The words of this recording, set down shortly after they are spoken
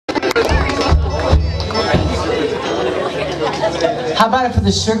How about it for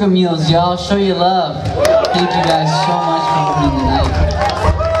the Sugar Mules, y'all? Show your love. Thank you guys so much for coming tonight.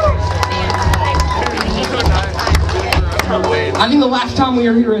 I think the last time we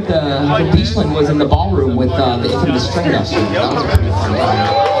were here at the Beachland was in the ballroom with the infamous String Dusters. That was a pretty fun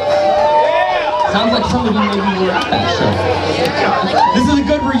time. Sounds like some of you maybe were at that show. This is a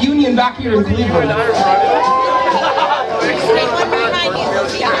good reunion back here in Cleveland.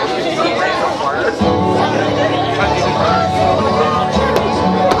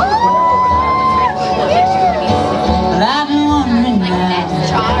 But I've been wondering now,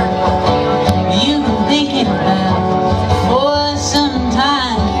 you've been thinking about for some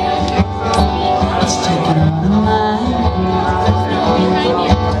time. It's taken all of mine.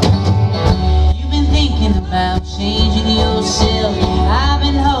 You've been thinking about changing yourself. I've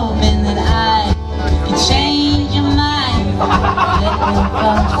been hoping that I could change your mind. Let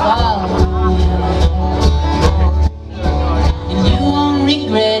them follow you. And you won't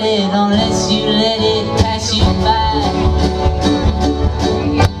regret it unless you let it pass you by.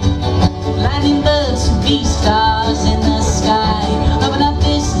 Lightning bugs will be stars in the sky. Open up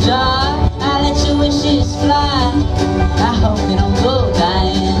this jar, I'll let your wishes fly. I hope they don't go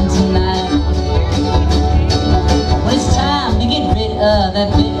dying tonight. When it's time to get rid of that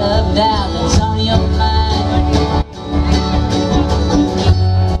bit of doubt that's on your mind.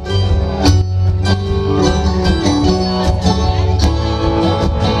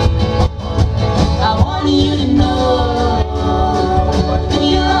 I want you to know that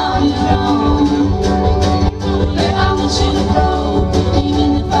you're on your own. That I want you to grow, even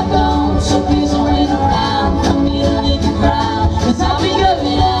if I don't. So please don't wait around for me to leave the ground, 'cause I'll be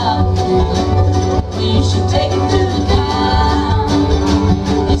going out. You should take it to the ground.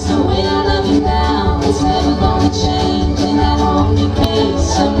 It's the way I love you now. It's never gonna change, and I hope it pays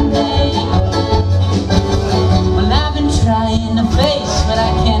someday. Well, I've been trying to face what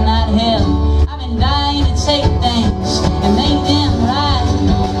I cannot help. I've been dying to take things and make them right.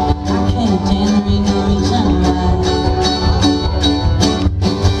 I can't stand to be no reason why.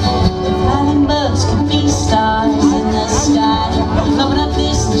 If lightning bugs could be stars in the sky, open up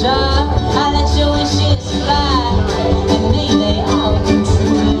this jar, I let your wishes fly, and may they all come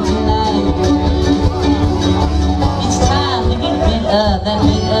true tonight. It's time to get rid of that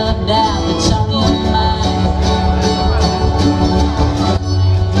bit of doubt that's on your mind.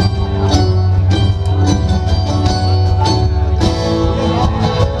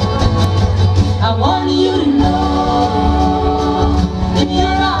 I want you to know that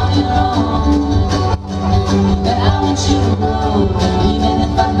you're on your own. That I want you to grow, even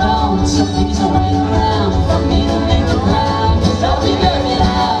if I don't. So please don't wait around for me to leave the ground, 'cause I'll be burning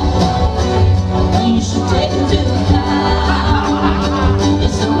out. You should take it to the ground.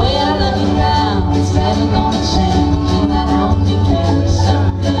 It's the way I love you now. It's never gonna change, and I hope it can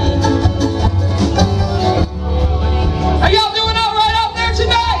someday. Are y'all doing all right out there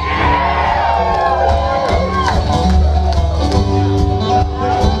tonight?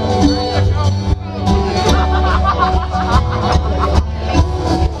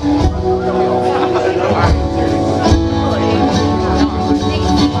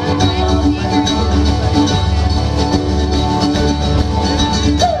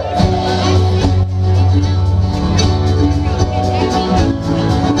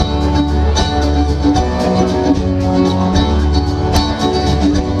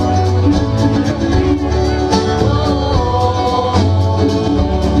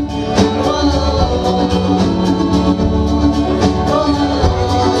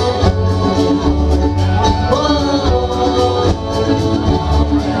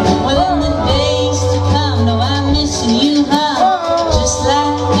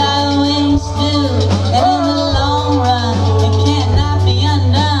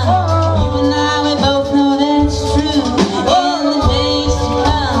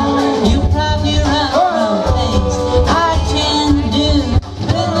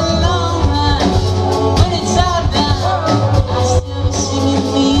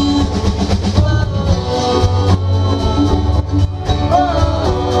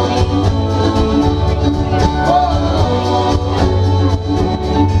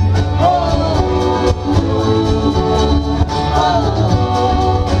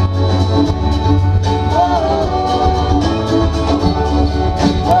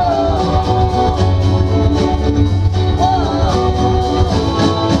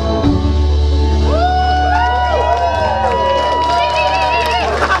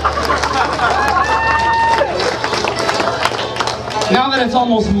 Now that it's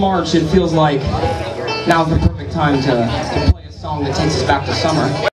almost March, it feels like now's the perfect time to play a song song that takes us back to summer.